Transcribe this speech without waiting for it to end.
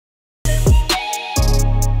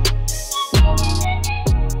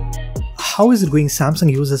How is it going,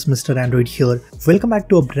 Samsung users? Mr. Android here. Welcome back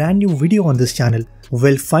to a brand new video on this channel.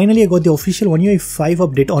 Well, finally I got the official One UI 5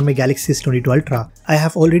 update on my Galaxy S22 Ultra. I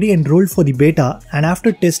have already enrolled for the beta, and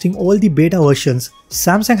after testing all the beta versions,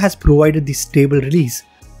 Samsung has provided the stable release.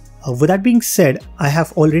 With that being said, I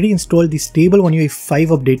have already installed the stable One UI 5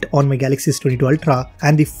 update on my Galaxy S22 Ultra,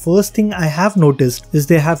 and the first thing I have noticed is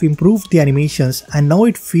they have improved the animations and now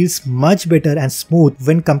it feels much better and smooth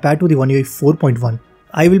when compared to the One UI 4.1.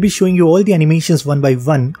 I will be showing you all the animations one by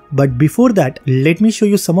one, but before that, let me show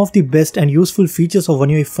you some of the best and useful features of One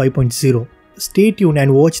UI 5.0. Stay tuned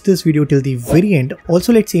and watch this video till the very end.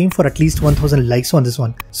 Also, let's aim for at least 1000 likes on this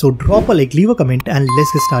one. So drop a like, leave a comment, and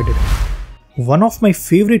let's get started. One of my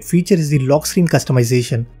favorite features is the lock screen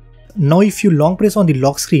customization. Now if you long press on the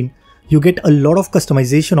lock screen, you get a lot of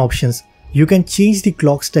customization options. You can change the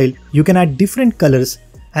clock style, you can add different colors,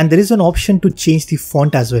 and there is an option to change the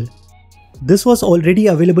font as well. This was already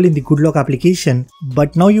available in the Good Lock application,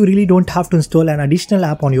 but now you really don't have to install an additional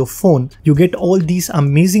app on your phone. You get all these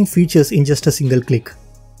amazing features in just a single click.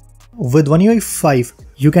 With One UI 5,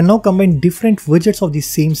 you can now combine different widgets of the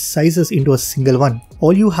same sizes into a single one.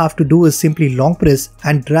 All you have to do is simply long press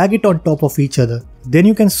and drag it on top of each other. Then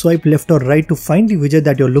you can swipe left or right to find the widget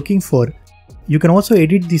that you're looking for. You can also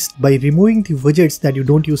edit this by removing the widgets that you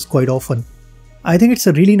don't use quite often. I think it's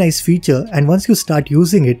a really nice feature, and once you start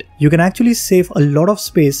using it, you can actually save a lot of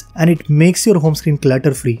space and it makes your home screen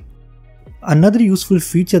clutter free. Another useful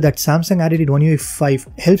feature that Samsung added in One UI 5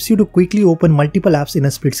 helps you to quickly open multiple apps in a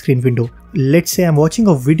split screen window. Let's say I'm watching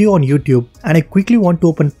a video on YouTube and I quickly want to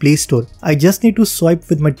open Play Store. I just need to swipe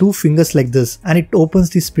with my two fingers like this and it opens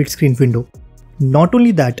the split screen window. Not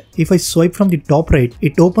only that, if I swipe from the top right,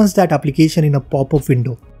 it opens that application in a pop-up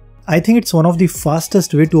window. I think it's one of the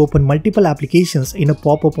fastest way to open multiple applications in a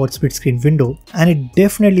pop-up or split screen window, and it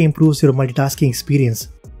definitely improves your multitasking experience.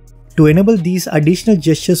 To enable these additional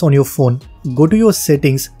gestures on your phone, go to your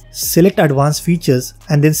settings, select advanced features,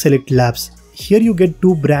 and then select labs. Here you get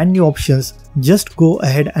two brand new options. Just go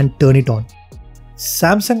ahead and turn it on.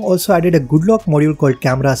 Samsung also added a Good Lock module called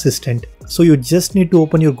Camera Assistant. So you just need to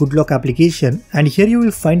open your Good Lock application, and here you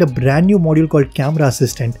will find a brand new module called Camera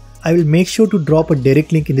Assistant. I will make sure to drop a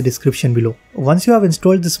direct link in the description below. Once you have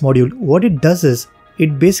installed this module, what it does is,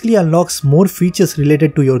 it basically unlocks more features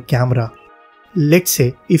related to your camera. Let's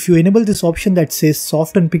say, if you enable this option that says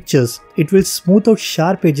soften pictures, it will smooth out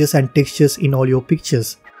sharp edges and textures in all your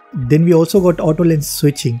pictures. Then we also got auto lens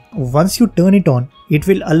switching. Once you turn it on, it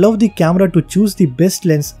will allow the camera to choose the best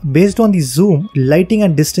lens based on the zoom, lighting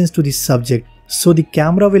and distance to the subject. So the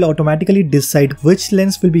camera will automatically decide which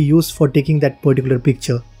lens will be used for taking that particular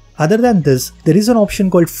picture. Other than this, there is an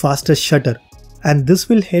option called faster shutter, and this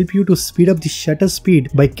will help you to speed up the shutter speed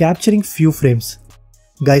by capturing few frames.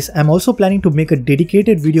 Guys, I'm also planning to make a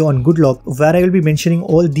dedicated video on Good Lock where I will be mentioning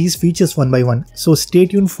all these features one by one, so stay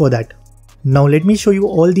tuned for that. Now let me show you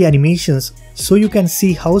all the animations so you can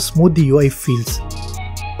see how smooth the UI feels.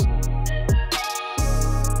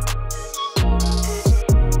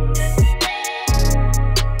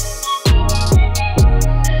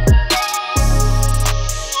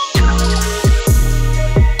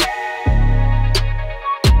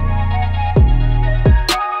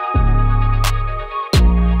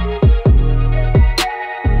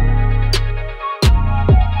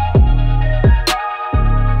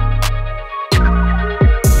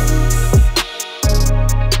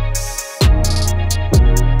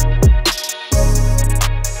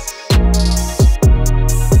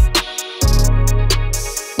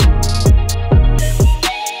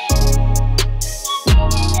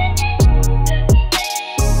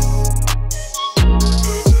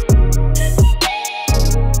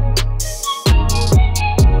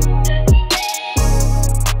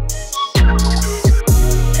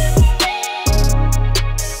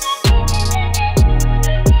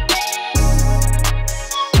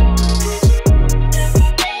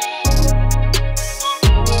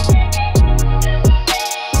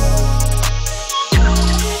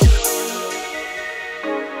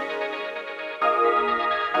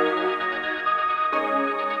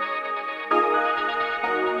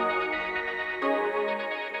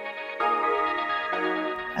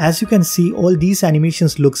 As you can see, all these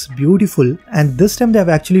animations looks beautiful, and this time they have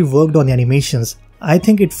actually worked on the animations. I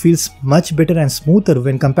think it feels much better and smoother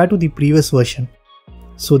when compared to the previous version.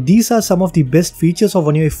 So these are some of the best features of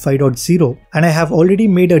One UI 5.0, and I have already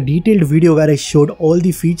made a detailed video where I showed all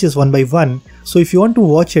the features one by one. So if you want to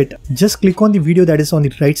watch it, just click on the video that is on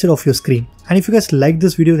the right side of your screen. And if you guys like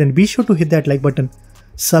this video, then be sure to hit that like button.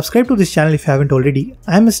 Subscribe to this channel if you haven't already.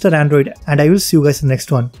 I'm Mr. Android, and I will see you guys in the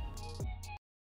next one.